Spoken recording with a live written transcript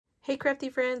Hey crafty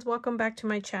friends, welcome back to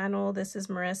my channel. This is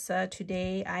Marissa.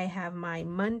 Today I have my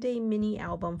Monday mini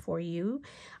album for you.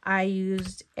 I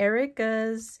used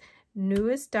Erica's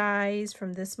newest dies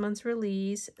from this month's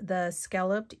release, the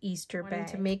Scalloped Easter bag,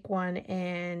 to make one,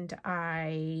 and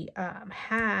I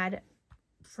had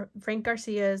Frank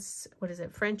Garcia's,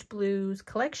 French Blues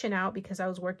collection out because I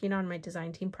was working on my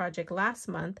design team project last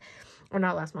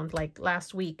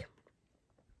week.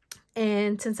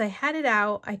 And since I had it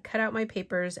out, I cut out my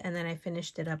papers and then I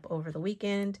finished it up over the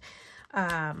weekend.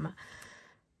 It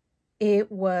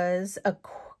was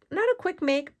not a quick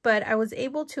make, but I was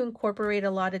able to incorporate a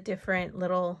lot of different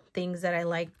little things that I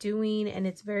like doing, and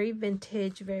it's very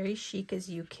vintage, very chic, as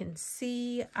you can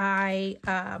see.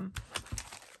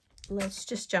 Let's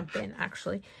just jump in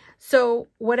actually. So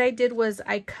what I did was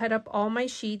I cut up all my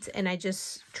sheets and I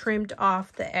just trimmed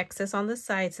off the excess on the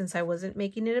side since I wasn't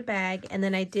making it a bag. And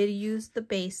then I did use the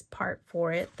base part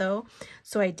for it though.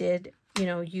 So I did,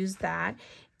 use that.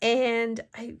 And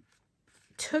I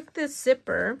took this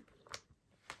zipper,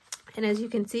 and as you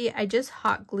can see, I just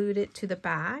hot glued it to the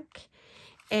back.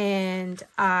 And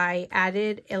I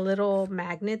added a little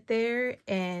magnet there,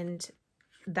 and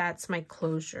that's my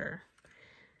closure.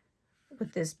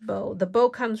 With this bow. The bow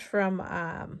comes from,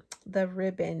 the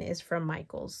ribbon is from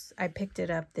Michael's. I picked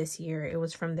it up this year. It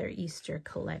was from their Easter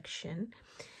collection.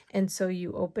 And so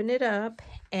you open it up,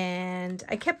 and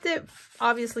I kept it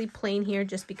obviously plain here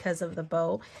just because of the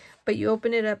bow, but you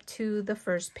open it up to the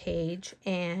first page,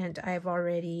 and I've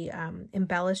already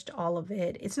embellished all of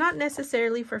it. It's not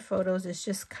necessarily for photos. It's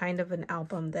just kind of an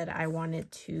album that I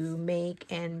wanted to make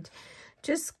and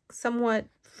just somewhat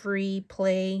free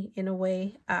play in a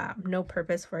way. No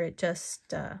purpose for it,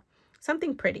 just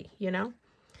something pretty,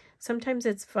 Sometimes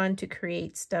it's fun to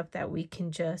create stuff that we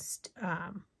can just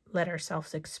let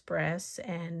ourselves express,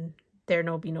 and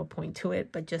there'll be no point to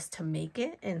it but just to make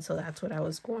it. And so that's what I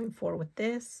was going for with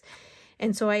this.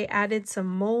 And so I added some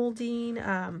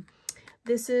molding.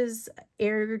 This is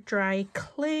air dry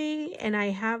clay, and I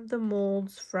have the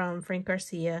molds from Frank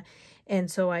Garcia. And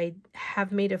so I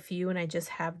have made a few, and I just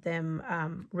have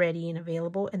them ready and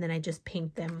available. And then I just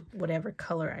paint them whatever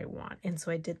color I want. And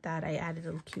so I did that. I added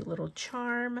a cute little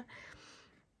charm.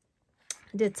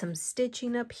 Did some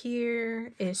stitching up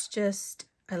here. It's just,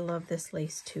 I love this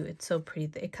lace too. It's so pretty.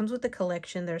 It comes with the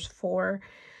collection. There's 4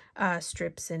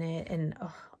 strips in it, and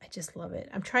oh, I just love it.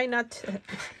 I'm trying not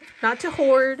to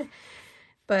hoard,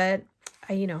 but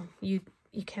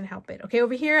you can't help it. Okay,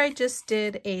 over here I just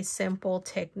did a simple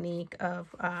technique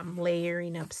of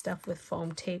layering up stuff with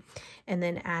foam tape and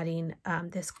then adding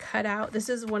this cutout. This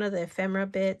is one of the ephemera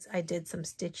bits. I did some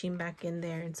stitching back in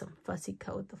there and some fussy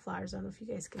cut with the flowers. I don't know if you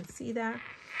guys can see that.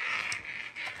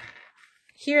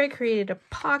 Here I created a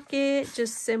pocket,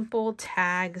 just simple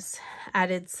tags,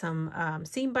 added some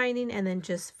seam binding, and then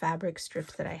just fabric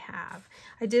strips that I have.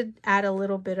 I did add a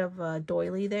little bit of a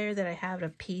doily there that I have a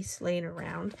piece laying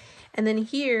around. And then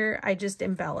here I just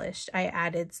embellished. I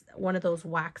added one of those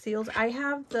wax seals. I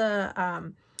have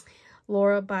the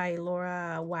Laura by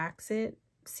Laura Wax It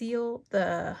seal,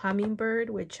 the hummingbird,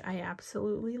 which I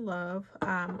absolutely love.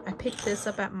 I picked this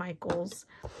up at Michael's.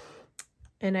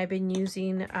 And I've been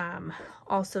using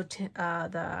also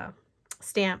the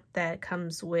stamp that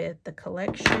comes with the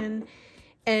collection.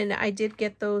 And I did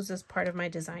get those as part of my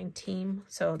design team.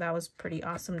 So that was pretty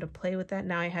awesome to play with that.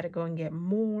 Now I had to go and get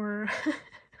more,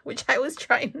 which I was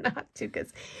trying not to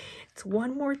because it's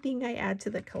one more thing I add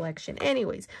to the collection.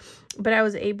 Anyways, but I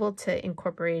was able to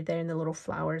incorporate it there in the little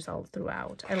flowers all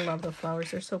throughout. I love the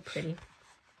flowers. They're so pretty.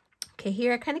 Okay,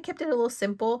 here I kind of kept it a little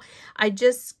simple. I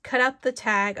just cut out the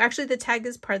tag. Actually, the tag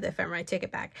is part of the ephemera. I take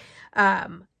it back.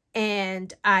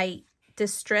 And I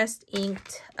distressed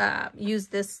inked,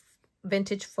 used this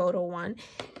vintage photo one.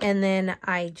 And then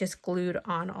I just glued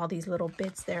on all these little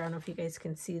bits there. I don't know if you guys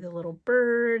can see the little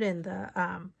bird and the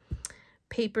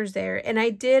papers there. And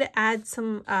I did add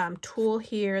some tulle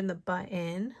here in the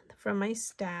button from my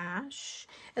stash,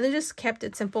 and then just kept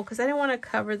it simple because I didn't want to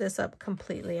cover this up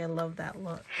completely. I love that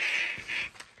look.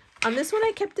 On this one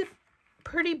I kept it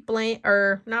pretty blank,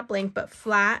 or not blank but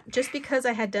flat, just because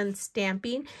I had done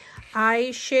stamping.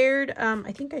 I shared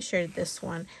I think I shared this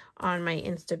one on my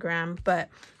Instagram, but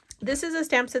this is a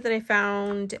stamp set that I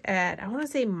found at, I want to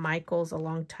say Michael's a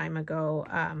long time ago,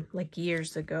 like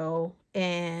years ago,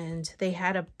 and they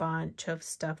had a bunch of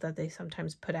stuff that they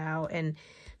sometimes put out and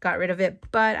got rid of it.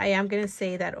 But I am going to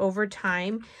say that over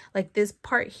time, like this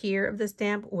part here of the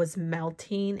stamp was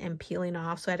melting and peeling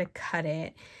off, so I had to cut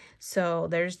it. So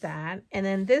there's that. And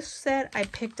then this set I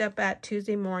picked up at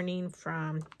Tuesday Morning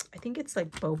from, I think it's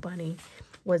like Bow Bunny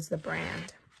was the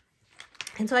brand.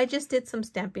 And so I just did some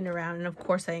stamping around, and of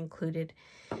course I included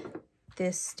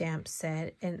this stamp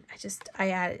set, and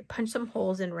I punched some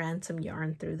holes and ran some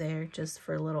yarn through there just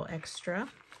for a little extra.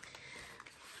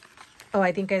 Oh,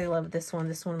 I think I love this one.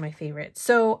 This is one of my favorites.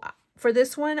 So for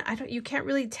this one, you can't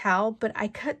really tell, but I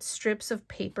cut strips of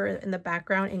paper in the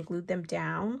background and glued them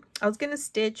down. I was gonna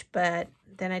stitch, but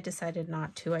then I decided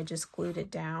not to. I just glued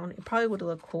it down. It probably would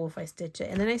look cool if I stitched it.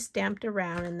 And then I stamped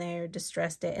around in there,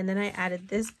 distressed it, and then I added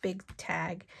this big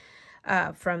tag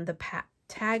from the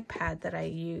tag pad that I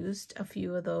used. A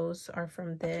few of those are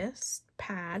from this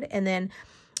pad, and then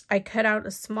I cut out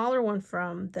a smaller one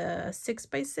from the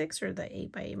 6x6 or the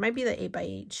 8x8. It might be the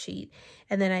 8x8 sheet.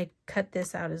 And then I cut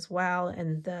this out as well.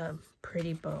 And the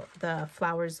pretty bow, the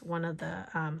flowers, one of the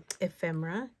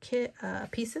ephemera kit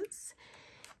pieces.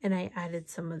 And I added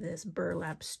some of this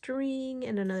burlap string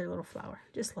and another little flower.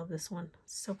 Just love this one.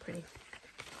 So pretty.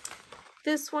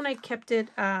 This one I kept it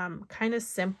kind of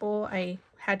simple. I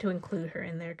had to include her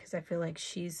in there because I feel like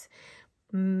she's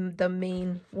one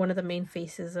of the main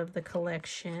faces of the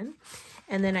collection.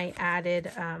 And then I added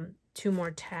 2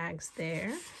 more tags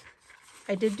there.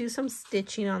 I did do some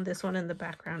stitching on this one in the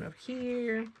background of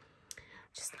here.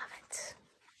 Just love it.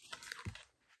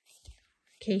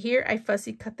 Okay, here I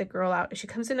fussy cut the girl out. She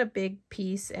comes in a big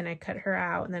piece, and I cut her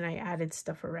out, and then I added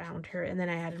stuff around her, and then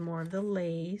I added more of the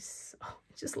lace. Oh,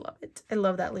 I just love it. I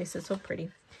love that lace. It's so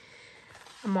pretty.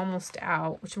 I'm almost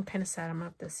out, which I'm kind of sad. I'm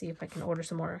going to have to see if I can order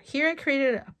some more. Here I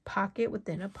created a pocket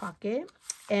within a pocket,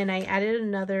 and I added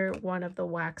another one of the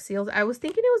wax seals. I was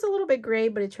thinking it was a little bit gray,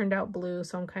 but it turned out blue,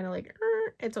 so I'm kind of like,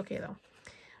 it's okay though.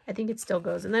 I think it still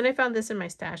goes. And then I found this in my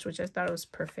stash, which I thought was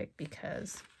perfect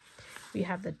because we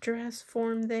have the dress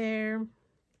form there.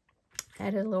 I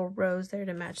added a little rose there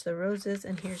to match the roses,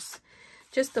 and here's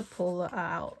just the pull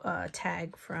out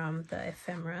tag from the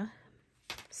ephemera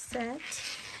set.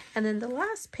 And then the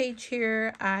last page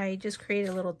here, I just created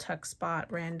a little tuck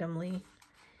spot randomly.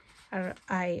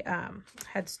 I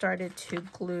had started to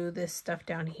glue this stuff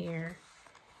down here,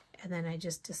 and then I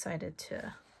just decided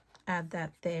to add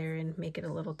that there and make it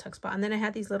a little tuck spot. And then I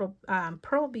had these little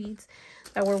pearl beads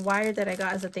that were wired that I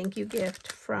got as a thank you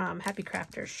gift from Happy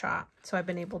Crafter's shop. So I've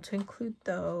been able to include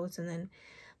those, and then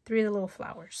 3 of the little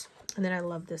flowers. And then I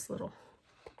love this little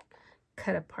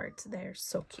cut apart there.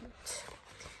 So cute.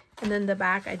 And then the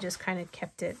back, I just kind of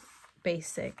kept it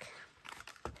basic.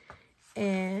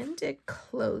 And it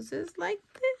closes like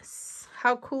this.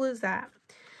 How cool is that?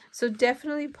 So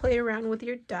definitely play around with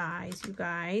your dies, you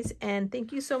guys. And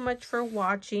thank you so much for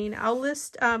watching. I'll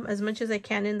list as much as I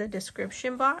can in the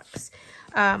description box.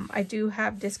 I do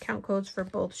have discount codes for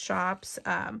both shops.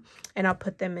 And I'll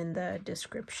put them in the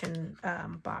description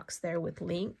box there with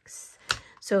links.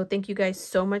 So thank you guys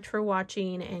so much for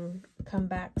watching, and come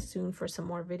back soon for some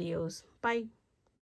more videos. Bye.